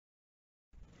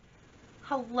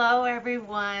Hello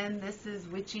everyone, this is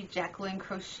Witchy Jacqueline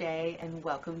Crochet and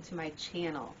welcome to my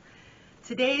channel.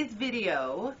 Today's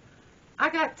video, I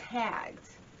got tagged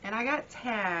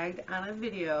on a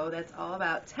video that's all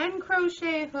about 10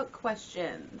 crochet hook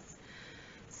questions.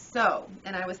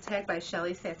 And I was tagged by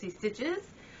Shelley'sSassyStitches.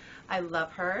 I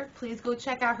love her. Please go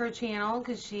check out her channel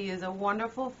because she is a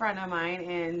wonderful friend of mine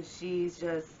and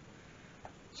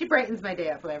she brightens my day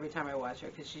up every time I watch her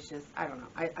because she's just, I don't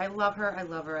know. I love her. I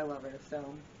love her. So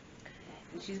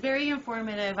she's very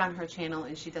informative on her channel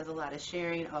and she does a lot of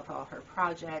sharing of all her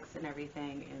projects and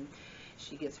everything. And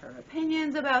she gives her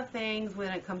opinions about things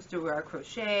when it comes to our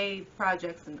crochet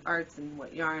projects and arts and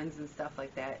what yarns and stuff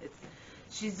like that.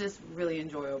 She's just really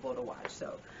enjoyable to watch.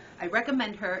 So I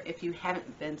recommend her if you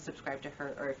haven't been subscribed to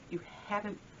her, or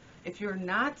if you're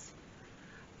not,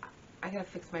 I gotta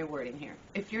fix my wording here.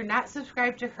 If you're not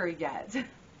subscribed to her yet,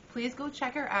 please go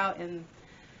check her out and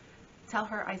tell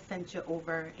her I sent you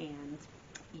over. And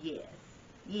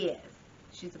yes,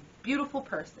 she's a beautiful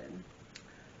person.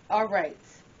 All right,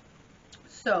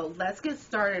 so let's get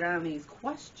started on these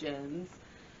questions.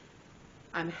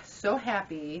 I'm so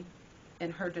happy.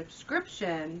 In her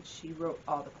description, she wrote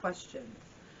all the questions.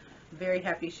 Very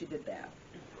happy she did that.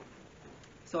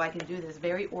 So I can do this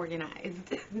very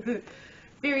organized.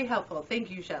 Very helpful. Thank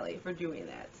you, Shelley, for doing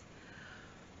that.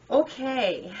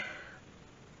 Okay.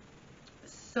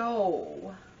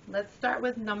 So let's start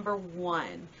with number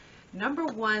one. Number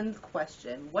one's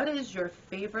question: what is your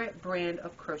favorite brand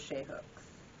of crochet hooks?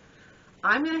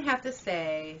 I'm going to have to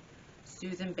say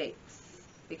Susan Bates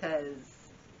because,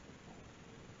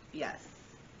 yes.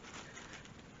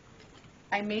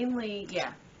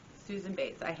 Susan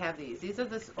Bates. I have these. These are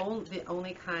the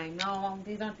only kind. No,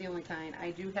 these aren't the only kind.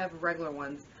 I do have regular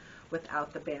ones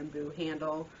without the bamboo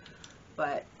handle,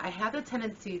 but I have a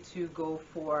tendency to go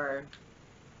for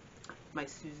my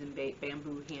Susan Bates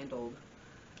bamboo handled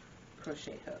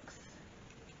crochet hooks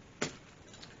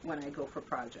when I go for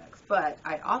projects. But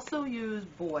I also use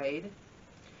Boye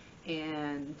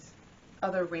and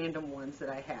other random ones that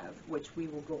I have, which we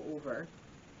will go over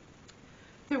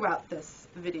throughout this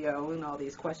video and all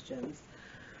these questions.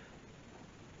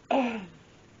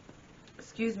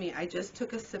 Excuse me, I just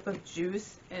took a sip of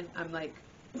juice and I'm like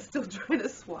still trying to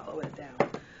swallow it down.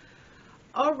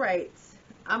 All right,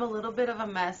 I'm a little bit of a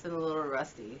mess and a little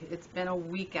rusty. It's been a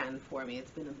weekend for me.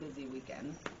 It's been a busy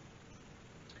weekend.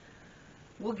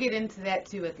 We'll get into that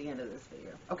too at the end of this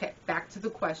video. Okay, back to the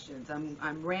questions.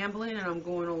 I'm rambling and I'm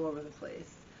going all over the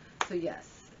place. So yes,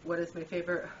 what is my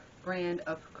favorite brand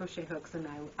of crochet hooks? And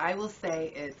I will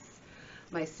say it's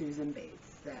my Susan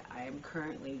Bates that I am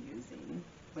currently using,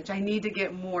 which I need to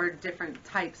get more different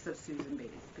types of Susan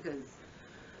Bates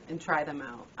and try them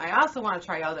out. I also want to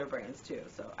try other brands too,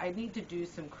 so I need to do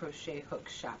some crochet hook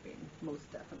shopping,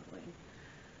 most definitely.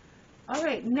 All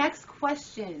right, next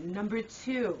question, number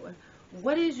two.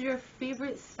 What is your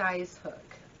favorite size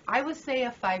hook? I would say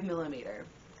a 5mm.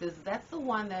 Because that's the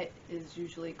one that is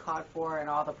usually called for in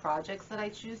all the projects that I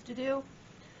choose to do.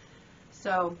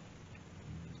 So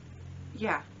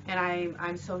yeah, and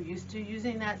I'm so used to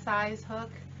using that size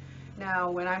hook. Now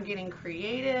when I'm getting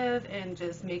creative and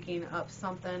just making up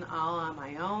something all on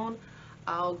my own,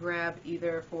 I'll grab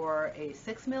either for a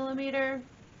 6mm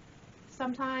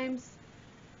sometimes.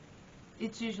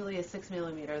 It's usually a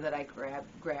 6mm that I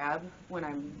grab when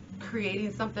I'm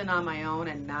creating something on my own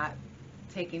and not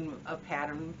taking a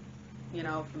pattern, you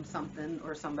know, from something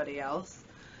or somebody else.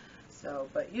 So,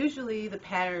 but usually the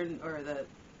pattern or the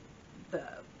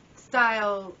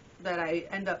style that I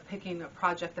end up picking, a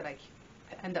project that I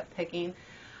end up picking,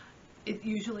 it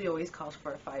usually always calls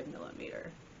for a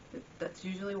 5mm. That's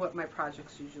usually what my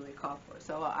projects usually call for.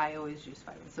 So I always use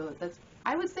 5. So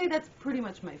I would say that's pretty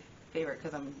much my favorite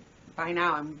because by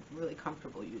now I'm really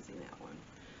comfortable using that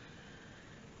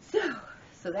one.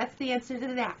 So that's the answer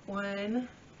to that one.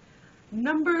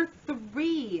 Number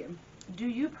three, do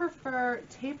you prefer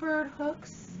tapered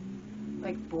hooks,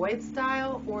 like Boye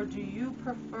style, or do you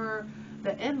prefer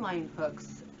the inline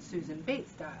hooks, Susan Bates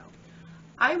style?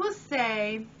 I will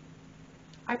say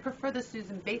I prefer the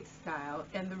Susan Bates style,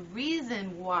 and the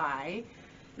reason why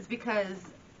is because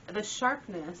the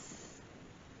sharpness,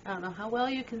 I don't know how well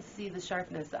you can see the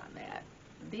sharpness on that.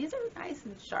 These are nice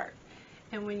and sharp.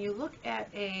 And when you look at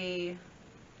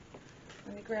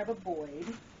let me grab a Boye.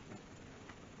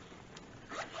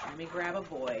 Let me grab a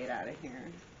Boye out of here.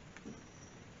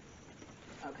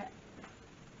 Okay.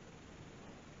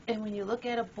 And when you look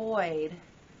at a Boye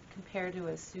compared to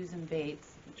a Susan Bates,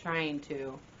 I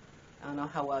don't know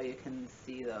how well you can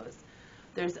see those.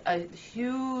 There's a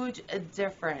huge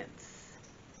difference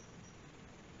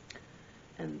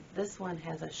and this one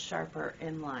has a sharper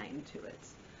inline to it.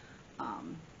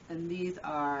 And these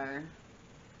are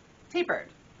tapered.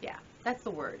 Yeah, that's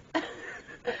the word.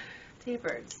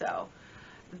 Tapered. So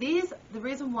these, the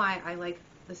reason why I like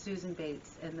the Susan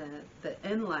Bates and the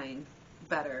inline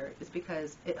better is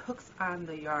because it hooks on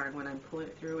the yarn when I'm pulling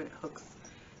it through, and it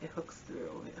hooks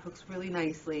through. It hooks really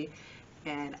nicely,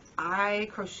 and I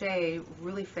crochet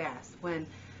really fast. When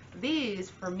these,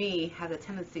 for me, have a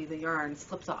tendency, the yarn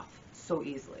slips off so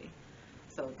easily.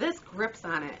 So this grips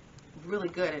on it really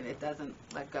good, and it doesn't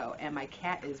let go. And my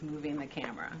cat is moving the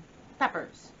camera.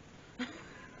 Peppers.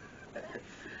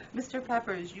 Mr.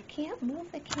 Peppers, you can't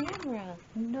move the camera.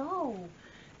 No.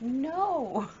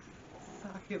 No.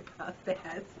 Sorry about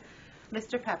that.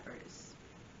 Mr. Peppers.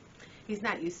 He's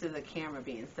not used to the camera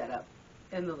being set up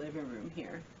in the living room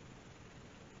here.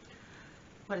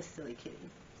 What a silly kitty.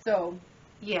 So,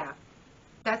 yeah.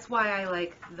 That's why I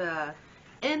like the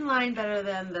inline better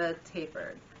than the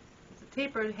tapered. The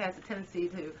tapered has a tendency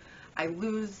to, I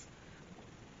lose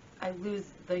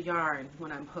the yarn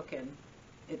when I'm hooking.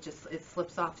 It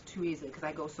slips off too easily because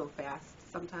I go so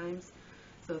fast sometimes.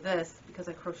 So this, because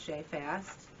I crochet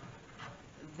fast,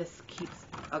 this keeps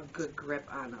a good grip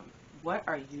on them. What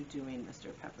are you doing, Mr.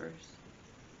 Peppers?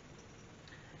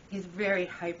 He's very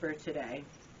hyper today.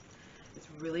 It's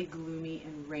really gloomy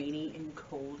and rainy and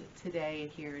cold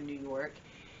today here in New York,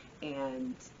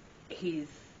 and he's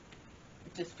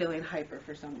just feeling hyper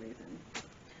for some reason.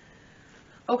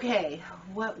 Okay,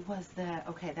 what was that?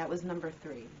 Okay, that was number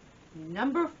 3.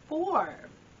 Number 4,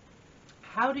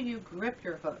 how do you grip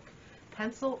your hook?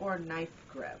 Pencil or knife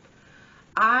grip?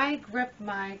 I grip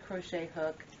my crochet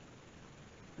hook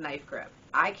knife grip.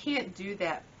 I can't do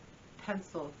that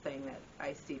pencil thing that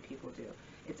I see people do.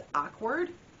 It's awkward.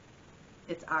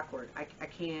 It's awkward. I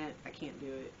can't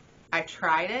do it. I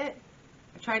tried it.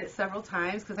 I tried it several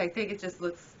times because I think it just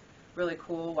looks really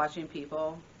cool watching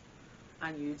people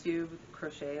on YouTube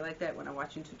crochet like that when I'm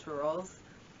watching tutorials,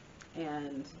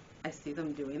 and I see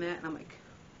them doing that, and I'm like,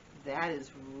 that is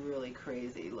really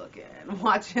crazy looking,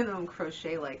 watching them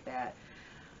crochet like that.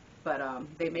 But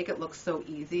they make it look so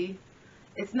easy.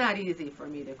 It's not easy for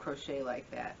me to crochet like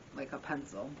that, like a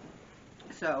pencil.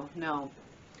 So no,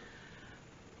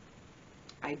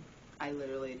 I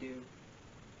literally do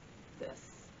this.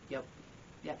 Yep.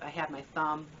 I have my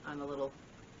thumb on a little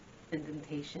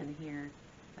indentation here,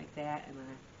 like that, and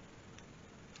then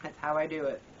that's how I do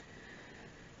it.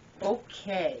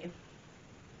 Okay.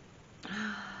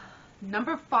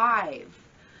 Number 5.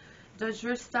 Does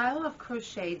your style of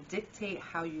crochet dictate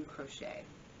how you crochet?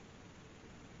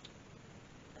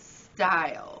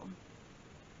 Style.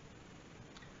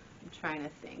 I'm trying to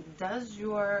think. Does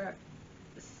your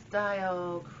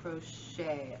style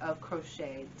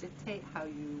crochet dictate how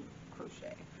you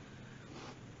crochet?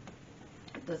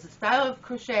 Does the style of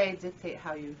crochet dictate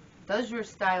how you? Does your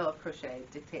style of crochet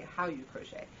dictate how you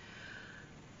crochet?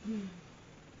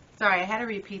 Sorry, I had to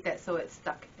repeat that so it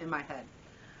stuck in my head.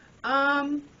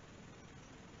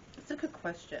 It's a good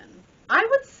question. I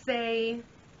would say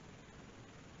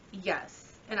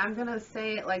yes, and I'm gonna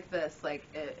say it like this: like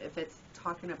if it's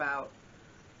talking about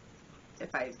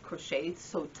if I crochet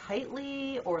so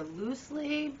tightly or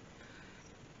loosely,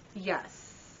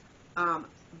 yes.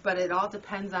 But it all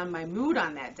depends on my mood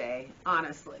on that day,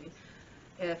 honestly.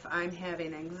 If I'm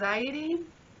having anxiety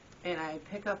and I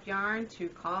pick up yarn to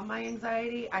calm my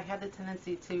anxiety, I have the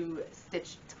tendency to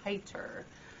stitch tighter.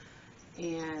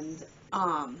 And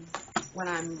when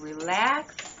I'm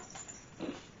relaxed,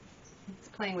 he's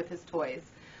playing with his toys.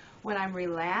 When I'm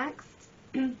relaxed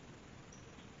and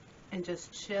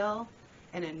just chill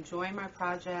and enjoy my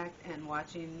project and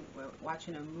watching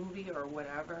a movie or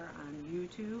whatever on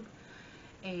YouTube,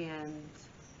 and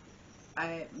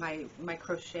my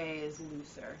crochet is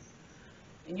looser.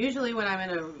 And usually when I'm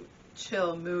in a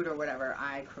chill mood or whatever,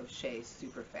 I crochet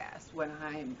super fast. When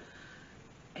I'm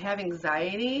have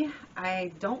anxiety,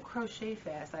 I don't crochet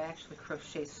fast. I actually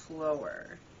crochet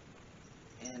slower,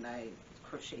 and I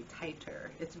crochet tighter.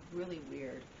 It's really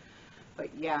weird, but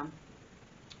yeah.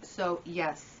 So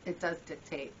yes, it does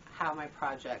dictate how my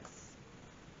projects,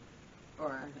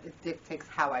 or it dictates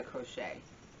how I crochet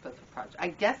with the project. I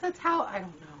guess that's how, I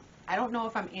don't know. I don't know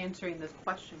if I'm answering this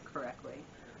question correctly.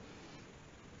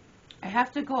 I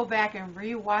have to go back and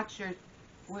rewatch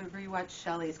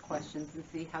Shelley's questions and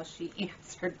see how she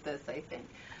answered this, I think.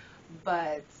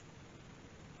 But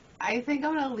I think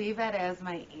I'm going to leave that as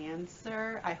my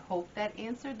answer. I hope that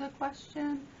answered the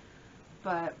question.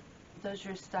 But does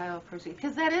your style of crochet,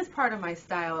 because that is part of my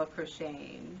style of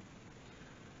crocheting,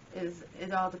 is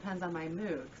it all depends on my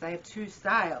mood, because I have 2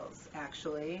 styles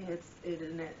actually.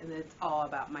 And it's all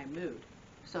about my mood.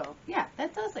 So yeah,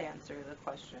 that does answer the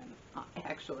question,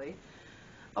 actually.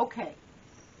 Okay,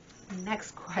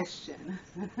 next question.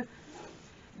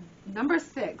 Number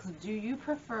 6, do you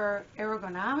prefer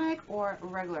ergonomic or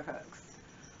regular hooks?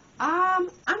 I'm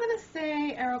gonna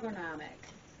say ergonomic.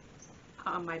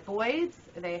 My Boyes,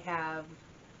 they have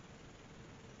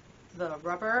the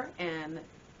rubber, and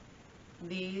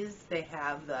these, they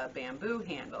have the bamboo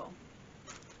handle.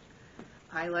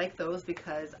 I like those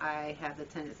because I have the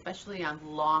tendency, especially on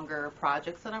longer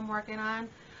projects that I'm working on,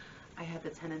 I have the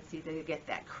tendency to get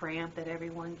that cramp that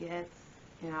everyone gets,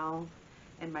 you know,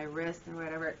 in my wrist and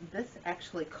whatever. This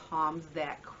actually calms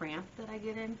that cramp that I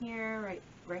get in here,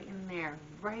 right in there,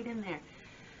 right in there.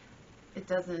 It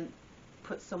doesn't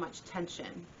put so much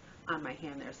tension on my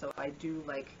hand there, so I do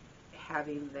like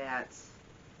having that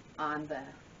on the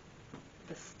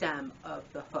stem of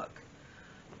the hook.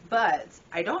 But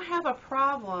I don't have a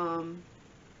problem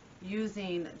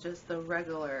using just the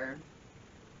regular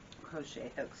crochet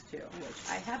hooks too, which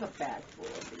I have a bag full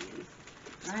of these.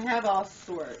 And I have all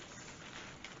sorts.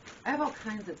 I have all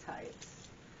kinds of types.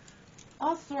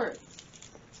 All sorts.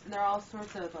 And they're all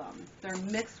sorts of, they're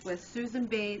mixed with Susan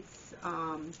Bates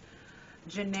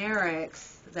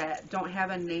generics that don't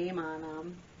have a name on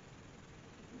them.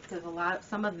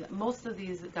 Because most of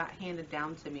these got handed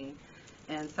down to me,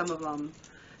 and some of them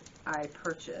I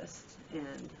purchased,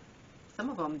 and some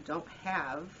of them don't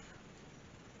have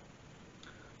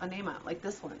a name on it. Like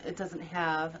this one, it doesn't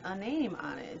have a name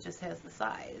on it. It just has the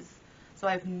size. So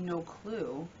I have no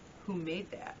clue who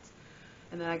made that.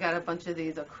 And then I got a bunch of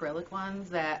these acrylic ones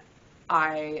that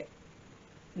I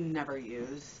never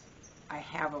use. I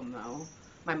have them though.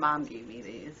 My mom gave me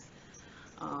these.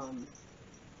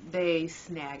 They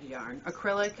snag yarn.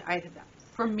 Acrylic,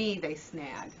 for me, they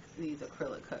snag. These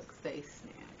acrylic hooks, they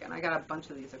snag. And I got a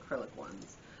bunch of these acrylic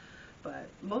ones. But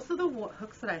most of the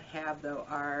hooks that I have though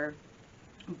are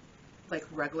like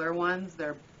regular ones.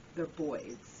 They're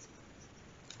Boyes.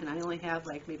 And I only have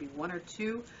like maybe 1 or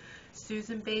 2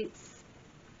 Susan Bates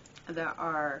that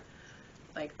are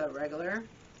like the regular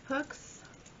hooks.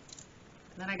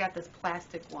 And then I got this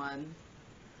plastic one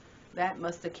that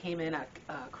must have came in a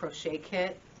crochet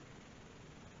kit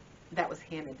that was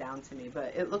handed down to me,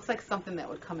 but it looks like something that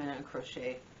would come in a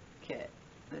crochet kit,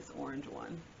 this orange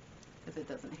one, because it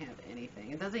doesn't have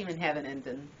anything. It doesn't even have an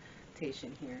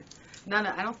indentation here. No,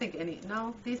 I don't think any,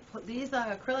 no, these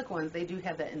acrylic ones, they do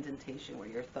have that indentation where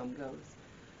your thumb goes.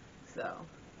 So,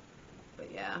 but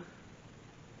yeah.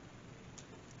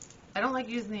 I don't like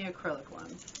using the acrylic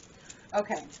ones.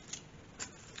 Okay.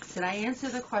 Did I answer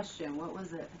the question? What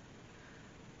was it?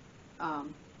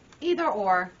 Either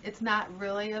or, it's not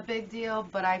really a big deal,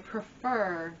 but I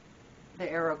prefer the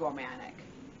ergonomic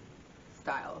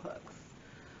style hooks.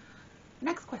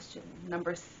 Next question,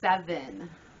 number 7.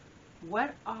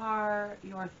 What are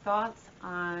your thoughts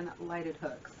on lighted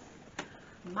hooks?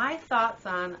 My thoughts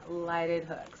on lighted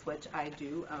hooks, which I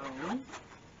do own,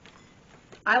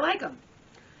 I like them.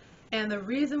 And the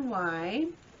reason why,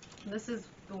 this is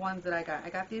the ones that I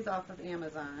got these off of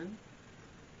Amazon.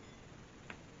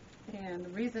 And the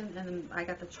reason, and I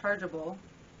got the chargeable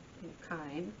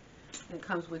kind, and it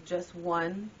comes with just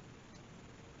one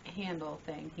handle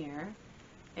thing here,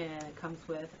 and it comes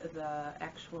with the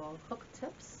actual hook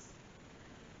tips,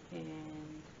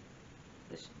 and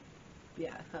this,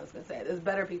 yeah, I was going to say, this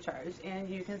better be charged, and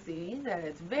you can see that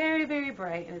it's very, very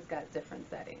bright, and it's got different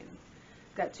settings.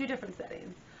 It's got 2 different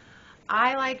settings.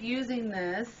 I like using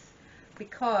this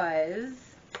because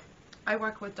I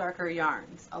work with darker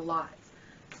yarns a lot.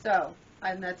 So,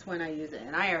 and that's when I use it.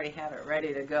 And I already have it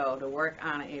ready to go to work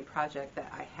on a project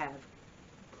that I have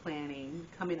planning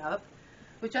coming up,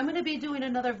 which I'm going to be doing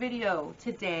another video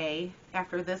today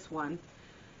after this one,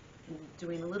 and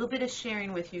doing a little bit of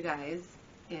sharing with you guys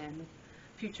and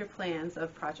future plans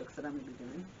of projects that I'm going to be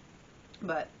doing.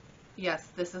 But yes,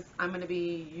 I'm going to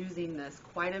be using this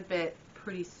quite a bit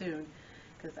pretty soon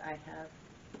because I have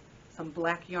some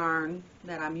black yarn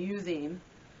that I'm using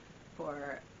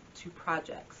for 2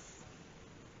 projects.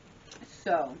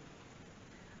 So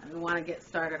I want to get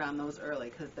started on those early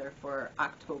because they're for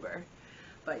October.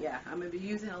 But yeah, I'm going to be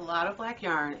using a lot of black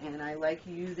yarn, and I like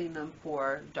using them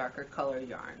for darker color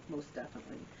yarn, most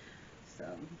definitely. So,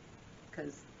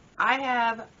 because I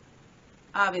have,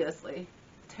 obviously,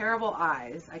 terrible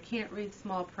eyes. I can't read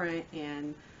small print,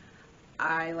 and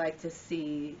I like to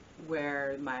see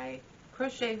where my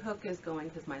crochet hook is going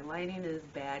because my lighting is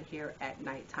bad here at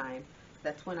nighttime.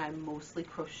 That's when I mostly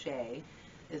crochet,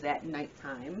 is at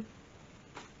nighttime.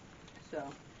 So,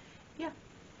 yeah.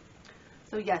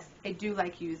 So yes, I do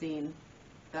like using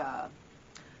the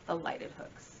lighted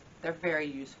hooks. They're very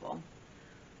useful.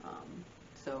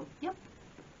 So, yep.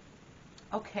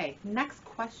 Okay, next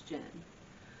question.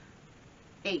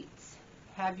 8.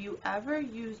 Have you ever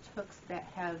used hooks that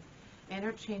have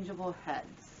interchangeable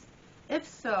heads? If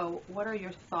so, what are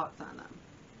your thoughts on them?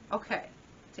 Okay,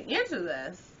 to answer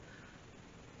this,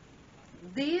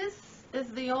 this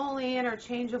is the only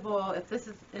interchangeable, if this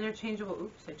is interchangeable,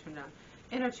 oops, I turned on,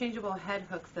 interchangeable head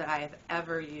hooks that I have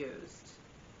ever used.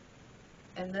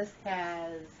 And this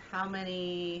has how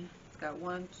many? It's got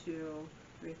 1, 2,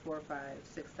 3, 4, 5,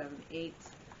 6, 7, 8,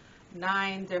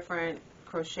 9 different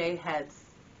crochet heads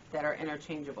that are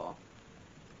interchangeable.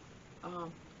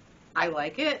 I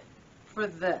like it for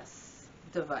this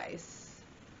device.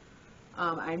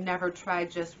 I've never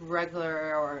tried just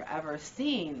regular or ever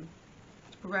seen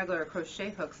regular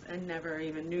crochet hooks and never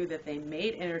even knew that they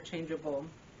made interchangeable,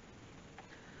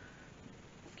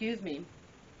 excuse me,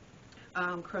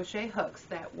 crochet hooks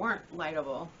that weren't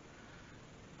lightable,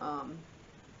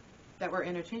 that were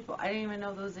interchangeable. I didn't even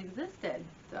know those existed,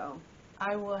 so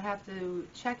I will have to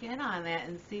check in on that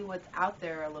and see what's out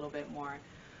there a little bit more.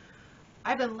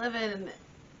 I've been living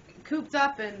cooped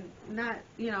up and not,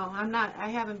 I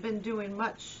haven't been doing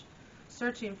much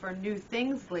searching for new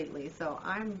things lately, so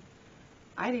I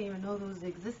didn't even know those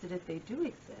existed if they do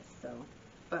exist. So,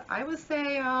 but I would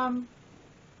say,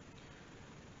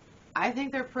 I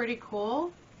think they're pretty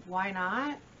cool. Why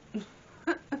not?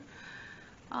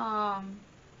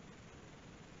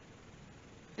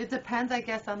 It depends, I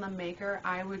guess, on the maker.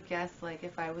 I would guess, like,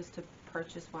 if I was to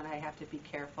purchase one, I have to be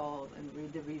careful and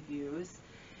read the reviews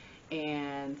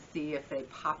and see if they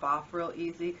pop off real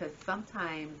easy, because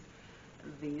sometimes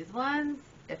these ones,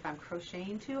 if I'm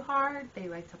crocheting too hard, they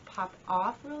like to pop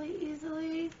off really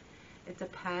easily. It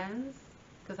depends,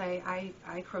 because I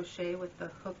crochet with the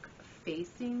hook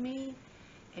facing me,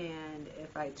 and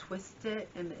if I twist it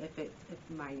and if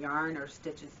my yarn or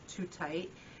stitch is too tight,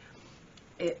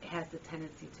 it has the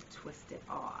tendency to twist it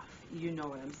off. You know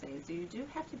what I'm saying? So you do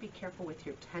have to be careful with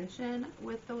your tension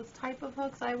with those type of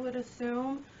hooks, I would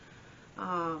assume.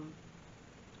 But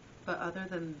other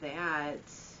than that,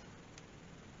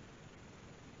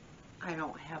 I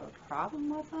don't have a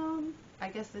problem with them. I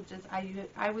guess it just,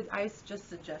 I just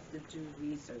suggested do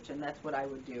research, and that's what I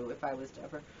would do if I was to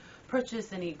ever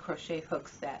purchase any crochet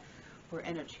hooks that were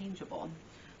interchangeable.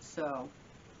 So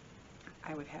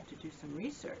I would have to do some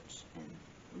research and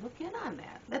look in on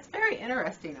that. That's very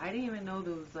interesting. I didn't even know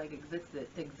those like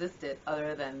existed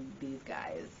other than these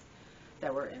guys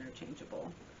that were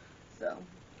interchangeable. So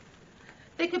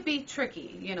they could be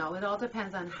tricky, it all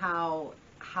depends on how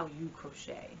you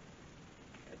crochet,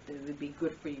 if it would be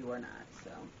good for you or not.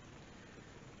 So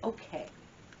okay,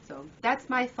 so that's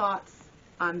my thoughts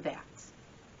on that.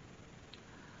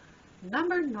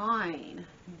 Number 9,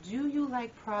 do you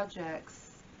like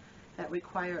projects that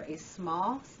require a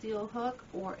small steel hook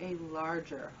or a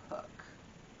larger hook?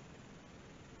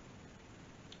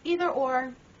 Either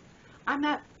or. I'm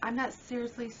not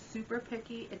seriously super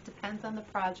picky. It depends on the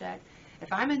project.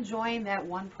 If I'm enjoying that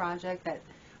one project that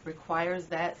requires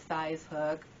that size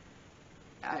hook,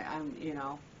 I'm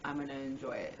gonna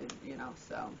enjoy it,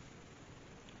 so.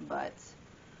 But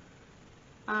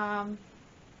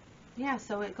yeah,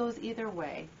 so it goes either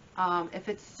way. If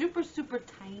it's super, super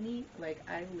tiny, like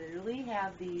I literally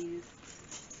have these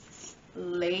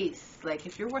lace, like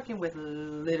if you're working with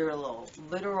literal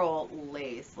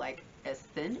lace, like as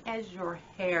thin as your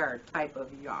hair type of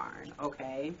yarn,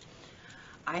 okay,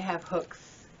 I have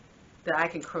hooks that I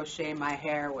can crochet my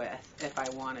hair with if I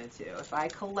wanted to. If I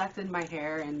collected my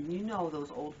hair, and those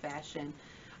old-fashioned,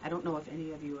 I don't know if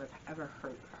any of you have ever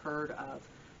heard of,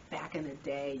 back in the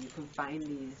day, you can find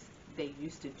these, they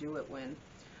used to do it when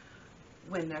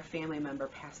their family member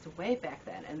passed away back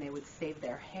then, and they would save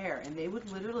their hair, and they would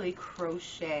literally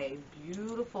crochet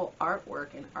beautiful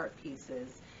artwork and art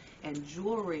pieces and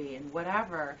jewelry and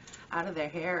whatever out of their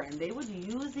hair, and they would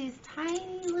use these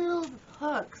tiny little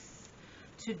hooks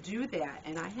to do that.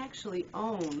 And I actually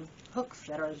own hooks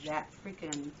that are that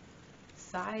freaking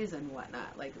size and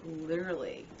whatnot, like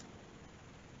literally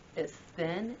as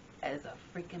thin as a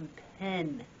freaking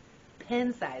pin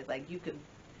size. Like you could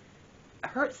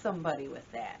hurt somebody with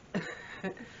that.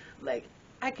 Like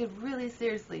I could really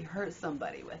seriously hurt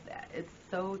somebody with that. It's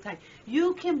so tight.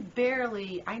 You can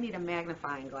barely, I need a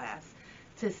magnifying glass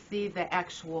to see the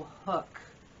actual hook.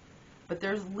 But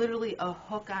there's literally a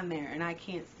hook on there and I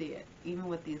can't see it. Even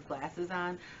with these glasses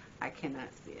on, I cannot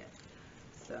see it.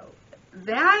 So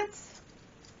that,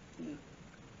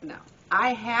 no.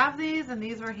 I have these, and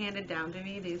these were handed down to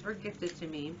me. These were gifted to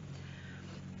me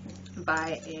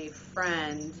by a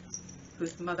friend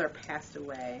whose mother passed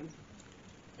away.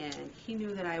 and he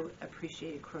knew that I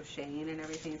appreciated crocheting and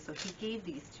everything, so he gave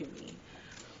these to me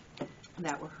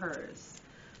that were hers.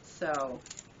 So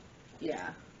yeah,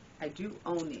 I do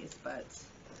own these, but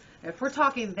if we're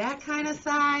talking that kind of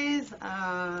size,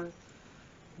 I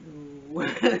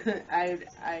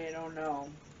don't know.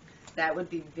 That would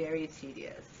be very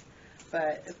tedious.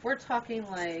 But if we're talking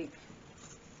like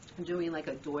doing like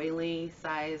a doily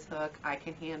size hook, I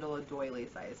can handle a doily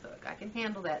size hook. I can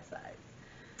handle that size.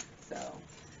 So,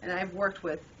 and I've worked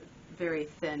with very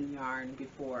thin yarn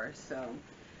before, so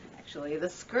actually the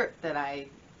skirt that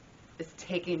is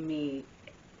taking me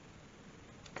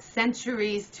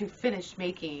centuries to finish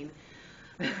making,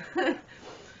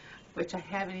 which I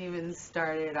haven't even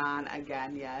started on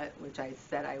again yet, which I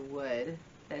said I would.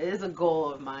 That is a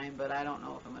goal of mine, but I don't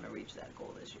know if I'm going to reach that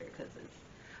goal this year, because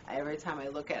every time I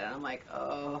look at it, I'm like,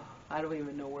 oh, I don't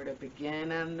even know where to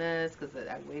begin on this, because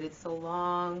I waited so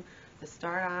long to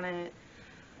start on it.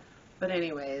 But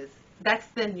anyways, that's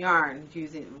thin yarn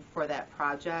using for that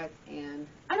project, and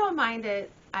I don't mind it.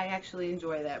 I actually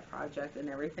enjoy that project and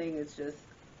everything. It's just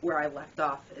where I left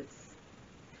off.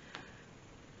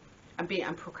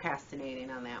 I'm procrastinating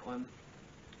on that one,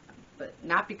 but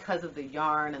not because of the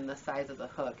yarn and the size of the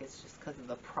hook. It's just because of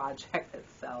the project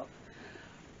itself.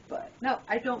 But no,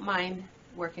 I don't mind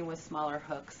working with smaller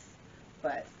hooks,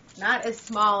 but not as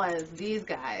small as these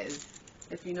guys,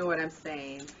 if you know what I'm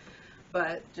saying.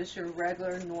 But just your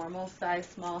regular normal size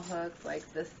small hooks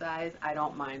like this size, I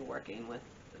don't mind working with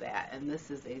that. And this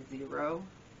is a 0.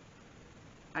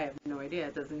 I have no idea.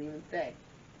 It doesn't even say.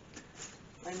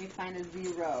 Let me find a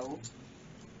 0.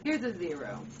 Here's a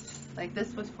 0. Like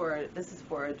this is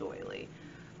for a doily.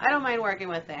 I don't mind working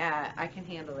with that. I can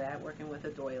handle that, working with a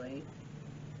doily.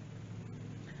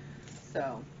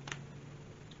 So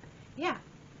yeah,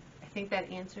 I think that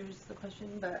answers the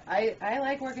question. But I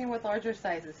like working with larger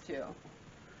sizes too.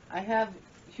 I have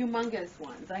humongous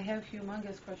ones. I have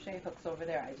humongous crochet hooks over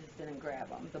there. I just didn't grab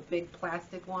them. The big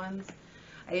plastic ones.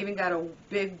 I even got a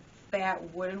big fat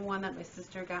wooden one that my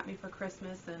sister got me for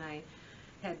Christmas, and I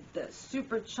had the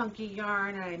super chunky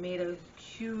yarn, and I made a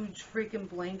huge freaking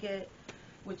blanket,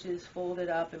 which is folded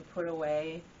up and put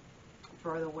away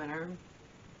for the winter.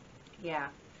 Yeah.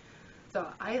 So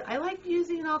I like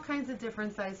using all kinds of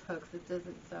different size hooks. It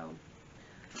doesn't so.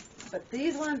 But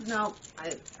these ones, no.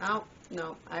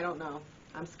 No, I don't know.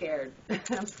 I'm scared.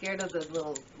 I'm scared of the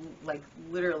little, like,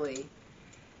 literally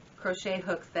crochet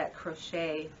hooks that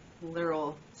crochet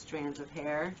literal strands of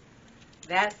hair.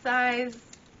 That size,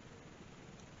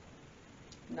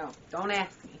 no, don't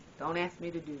ask me. Don't ask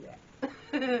me to do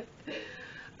that.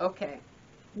 Okay,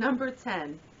 number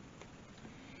 10.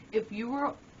 If you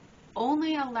were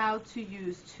only allowed to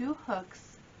use 2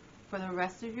 hooks for the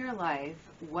rest of your life,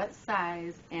 what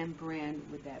size and brand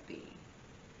would that be?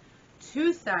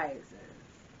 2 sizes.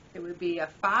 It would be a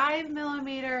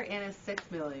 5mm and a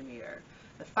 6mm.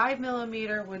 The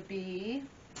 5mm would be,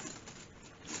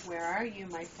 where are you,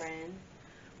 my friend?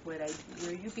 Where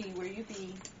you be? Where you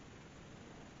be?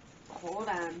 Hold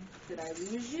on. Did I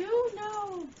lose you?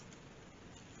 No.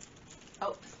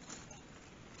 Oh,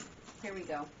 here we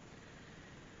go.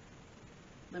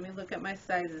 Let me look at my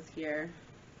sizes here.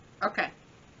 Okay.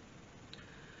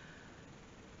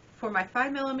 For my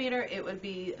 5mm, it would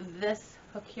be this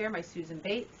hook here, my Susan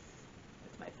Bates.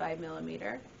 It's my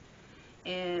 5mm.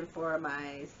 And for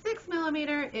my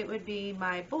 6mm, it would be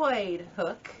my Boye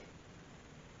hook,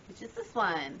 which is this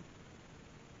one.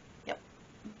 Yep.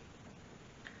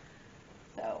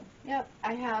 So, yep,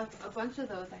 I have a bunch of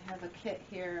those. I have a kit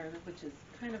here, which is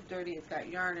kind of dirty. It's got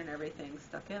yarn and everything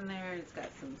stuck in there. It's got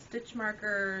some stitch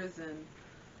markers, and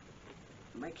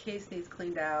my case needs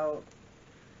cleaned out.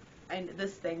 And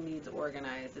this thing needs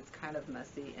organized. It's kind of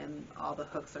messy, and all the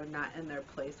hooks are not in their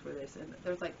place where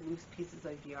there's like loose pieces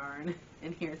of yarn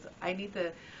in here. So I need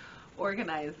to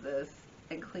organize this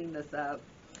and clean this up.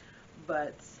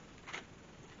 But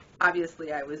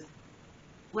obviously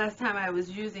last time I was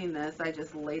using this, I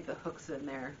just laid the hooks in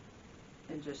there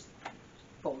and just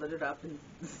folded it up and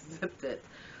zipped it.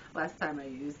 Last time I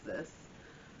used this.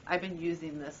 I've been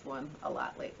using this one a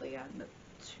lot lately on the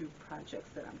 2 projects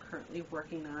that I'm currently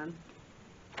working on.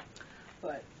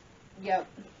 But yep,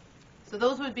 so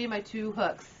those would be my 2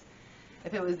 hooks.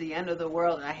 If it was the end of the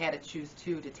world and I had to choose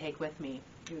 2 to take with me,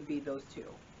 it would be those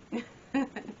 2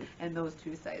 and those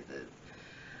 2 sizes,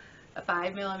 a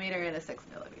 5mm and a 6mm,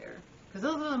 because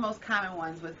those are the most common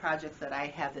ones with projects that I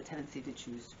have the tendency to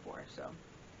choose for, so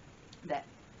that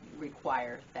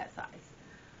require that size.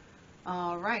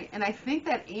 All right, and I think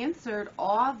that answered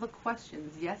all the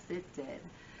questions. Yes, it did.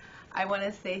 I want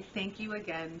to say thank you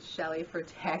again, Shelley, for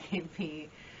tagging me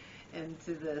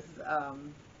into this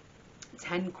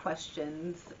 10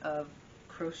 questions of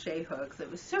crochet hooks. It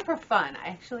was super fun. I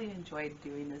actually enjoyed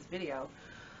doing this video.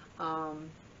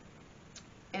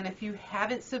 And if you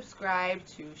haven't subscribed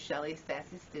to Shelley's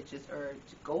Sassy Stitches, or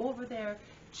to go over there,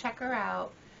 check her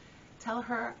out, tell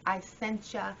her I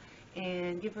sent ya,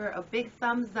 and give her a big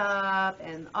thumbs up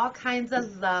and all kinds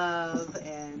of love,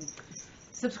 and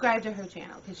subscribe to her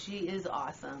channel because she is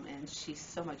awesome and she's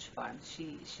so much fun.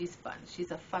 She's fun.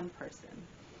 She's a fun person.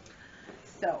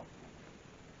 So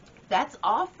that's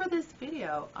all for this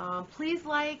video. Please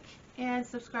like and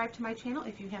subscribe to my channel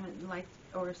if you haven't liked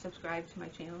or subscribed to my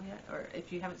channel yet, or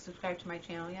if you haven't subscribed to my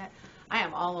channel yet. I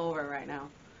am all over right now.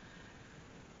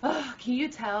 Oh, can you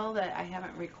tell that I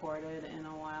haven't recorded in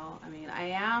a while? I mean,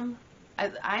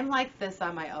 I'm like this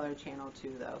on my other channel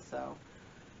too, though, so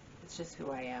it's just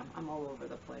who I am. I'm all over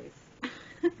the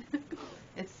place.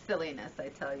 It's silliness, I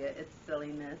tell you. It's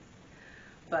silliness.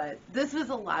 But this was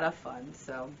a lot of fun,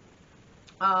 so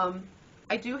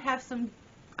I do have some,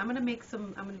 I'm going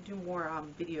to do more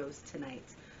videos tonight.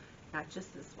 Not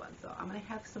just this one. So I'm going to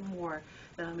have some more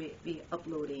that I may be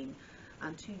uploading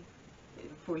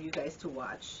for you guys to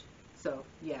watch. So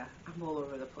yeah, I'm all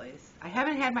over the place. I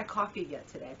haven't had my coffee yet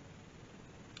today,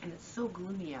 and it's so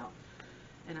gloomy out.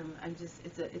 And I'm just,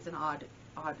 it's an odd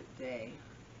day.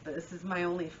 But this is my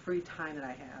only free time that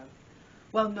I have.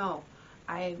 Well, no,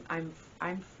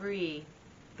 I'm free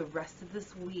the rest of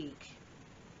this week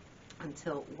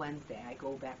until Wednesday. I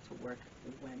go back to work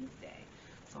Wednesday,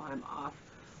 so I'm off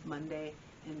Monday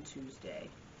and Tuesday.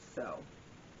 So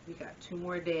we got 2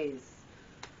 more days,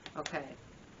 okay,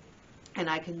 and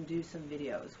I can do some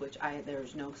videos, which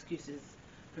there's no excuses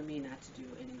for me not to do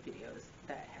any videos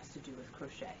that has to do with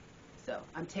crochet. So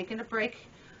I'm taking a break,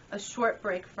 a short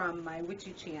break from my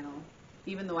witchy channel,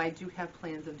 even though I do have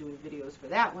plans of doing videos for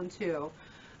that one too,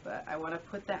 but I want to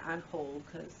put that on hold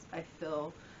because I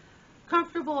feel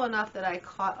comfortable enough that I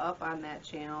caught up on that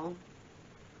channel.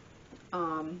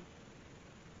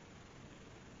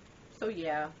 So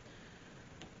yeah,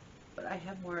 but I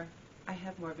have more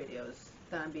videos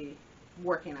that I'll be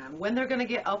working on. When they're gonna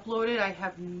get uploaded, I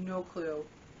have no clue.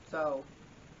 So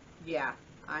yeah,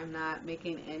 I'm not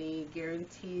making any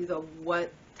guarantees of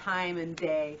what time and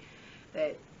day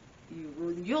that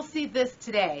you'll see this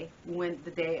today, when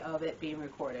the day of it being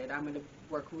recorded. I'm gonna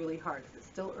work really hard because it's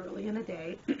still early in the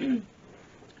day.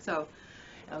 So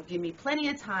it'll give me plenty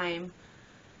of time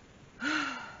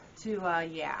to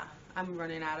yeah, I'm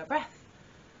running out of breath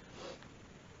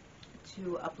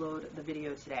to upload the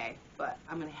video today, but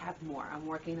I'm going to have more. I'm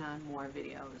working on more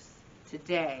videos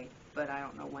today, but I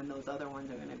don't know when those other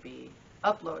ones are going to be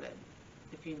uploaded,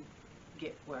 if you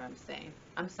get what I'm saying.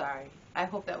 I'm sorry. I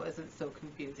hope that wasn't so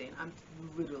confusing. I'm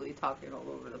literally talking all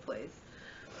over the place.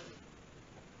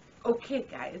 Okay,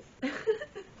 guys.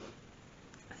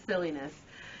 Silliness.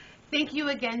 Thank you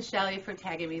again, Shelley, for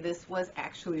tagging me. This was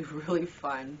actually really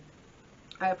fun.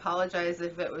 I apologize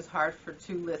if it was hard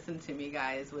to listen to me,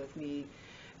 guys, with me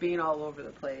being all over the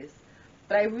place.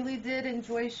 But I really did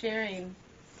enjoy sharing,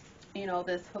 you know,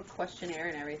 this hook questionnaire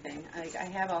and everything. I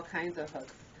have all kinds of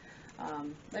hooks.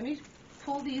 Let me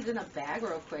pull these in a bag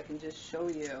real quick and just show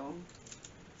you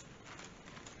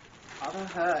all the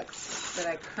hooks that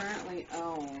I currently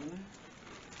own.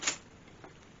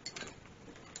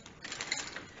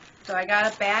 So I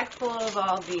got a bag full of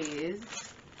all these.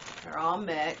 They're all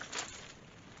mixed.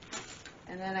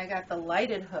 And then I got the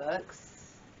lighted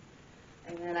hooks,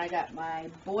 and then I got my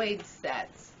Boye set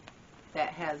that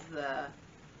has the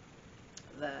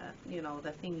you know,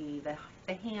 the thingy,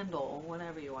 the handle,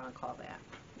 whatever you want to call that.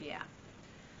 Yeah.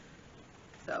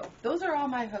 So those are all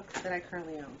my hooks that I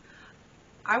currently own.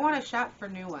 I want to shop for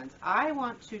new ones. I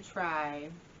want to try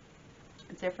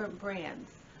different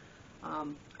brands.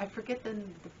 I forget the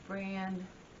brand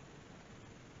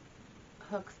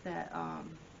hooks that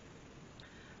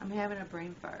I'm having a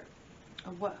brain fart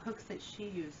of what hooks that she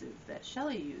uses, that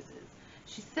Shelley uses.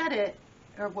 She said it,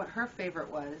 or what her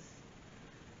favorite was,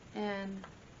 and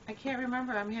I can't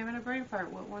remember. I'm having a brain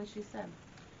fart what one she said.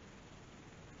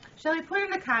 Shelley, put in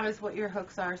the comments what your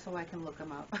hooks are so I can look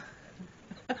them up.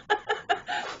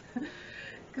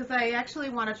 Because I actually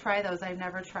want to try those. I've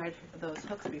never tried those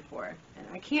hooks before. And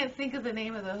I can't think of the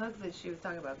name of the hooks that she was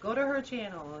talking about. Go to her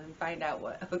channel and find out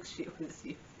what hooks she was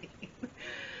using.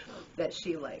 That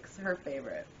she likes, her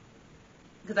favorite.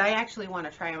 Because I actually want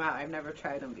to try them out. I've never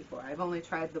tried them before. I've only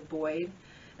tried the Boye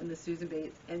and the Susan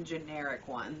Bates and generic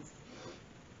ones.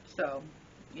 So,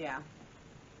 yeah.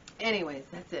 Anyways,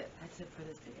 that's it. That's it for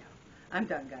this video. I'm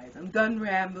done, guys. I'm done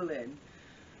rambling.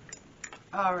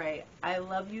 Alright, I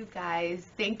love you guys.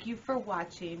 Thank you for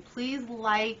watching. Please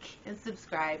like and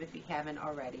subscribe if you haven't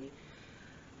already.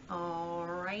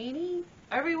 Alrighty.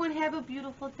 Everyone have a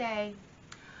beautiful day.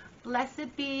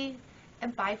 Blessed be,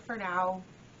 and bye for now.